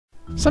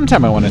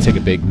Sometime I want to take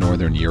a big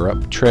Northern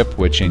Europe trip,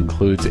 which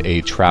includes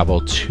a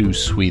travel to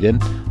Sweden.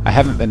 I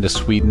haven't been to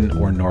Sweden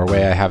or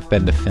Norway. I have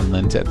been to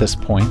Finland at this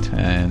point,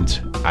 and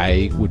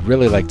I would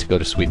really like to go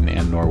to Sweden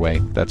and Norway.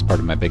 That's part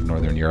of my big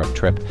Northern Europe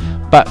trip.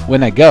 But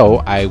when I go,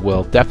 I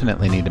will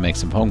definitely need to make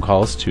some phone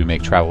calls to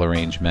make travel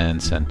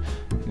arrangements and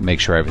make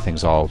sure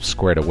everything's all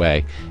squared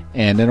away.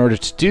 And in order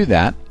to do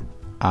that,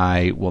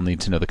 I will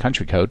need to know the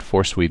country code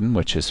for Sweden,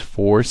 which is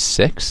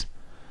 46.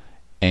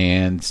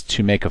 And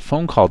to make a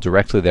phone call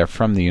directly there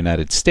from the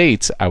United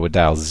States, I would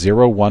dial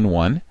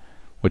 011,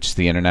 which is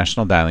the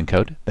international dialing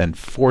code, then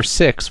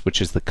 46,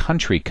 which is the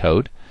country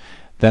code.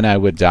 Then I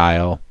would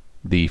dial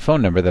the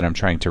phone number that I'm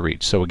trying to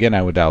reach. So again,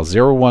 I would dial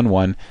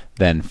 011,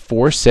 then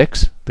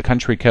 46, the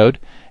country code,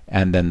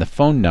 and then the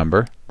phone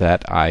number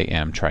that I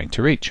am trying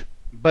to reach.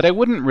 But I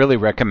wouldn't really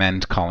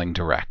recommend calling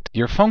direct.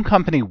 Your phone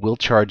company will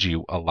charge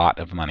you a lot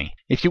of money.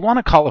 If you want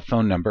to call a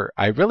phone number,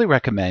 I really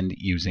recommend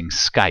using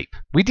Skype.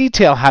 We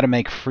detail how to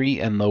make free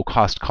and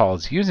low-cost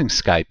calls using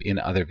Skype in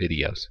other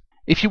videos.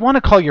 If you want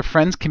to call your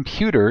friend's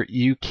computer,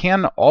 you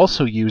can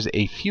also use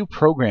a few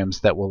programs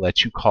that will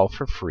let you call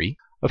for free.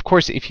 Of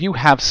course, if you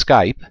have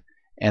Skype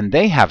and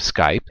they have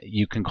Skype,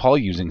 you can call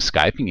using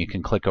Skype, and you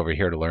can click over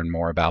here to learn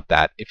more about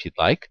that if you'd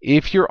like.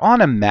 If you're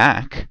on a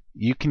Mac,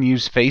 you can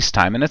use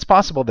FaceTime, and it's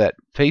possible that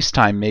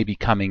FaceTime may be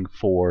coming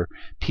for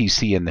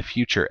PC in the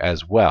future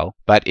as well.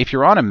 But if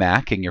you're on a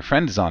Mac and your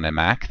friend is on a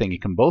Mac, then you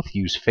can both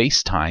use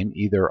FaceTime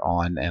either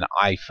on an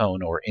iPhone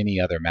or any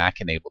other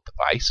Mac-enabled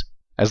device,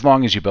 as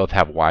long as you both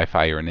have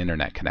Wi-Fi or an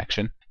internet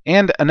connection.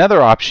 And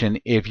another option,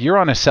 if you're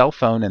on a cell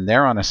phone and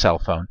they're on a cell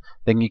phone,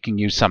 then you can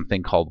use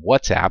something called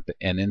WhatsApp,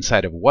 and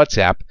inside of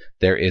WhatsApp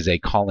there is a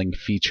calling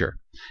feature.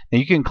 Now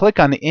you can click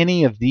on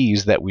any of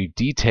these that we've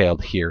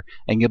detailed here,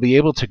 and you'll be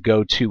able to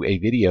go to a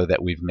video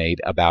that we've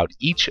made about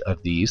each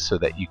of these so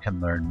that you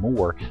can learn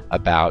more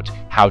about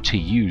how to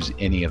use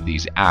any of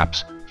these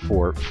apps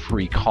for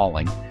free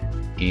calling.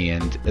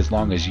 And as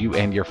long as you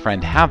and your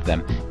friend have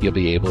them, you'll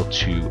be able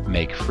to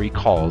make free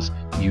calls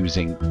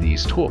using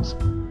these tools.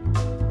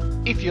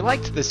 If you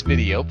liked this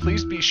video,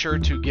 please be sure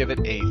to give it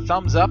a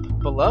thumbs up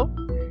below.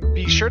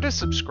 Be sure to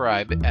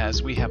subscribe,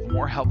 as we have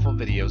more helpful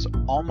videos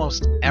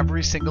almost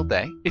every single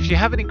day. If you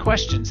have any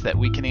questions that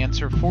we can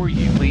answer for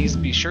you, please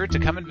be sure to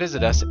come and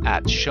visit us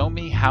at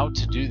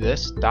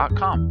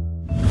showmehowtodothis.com.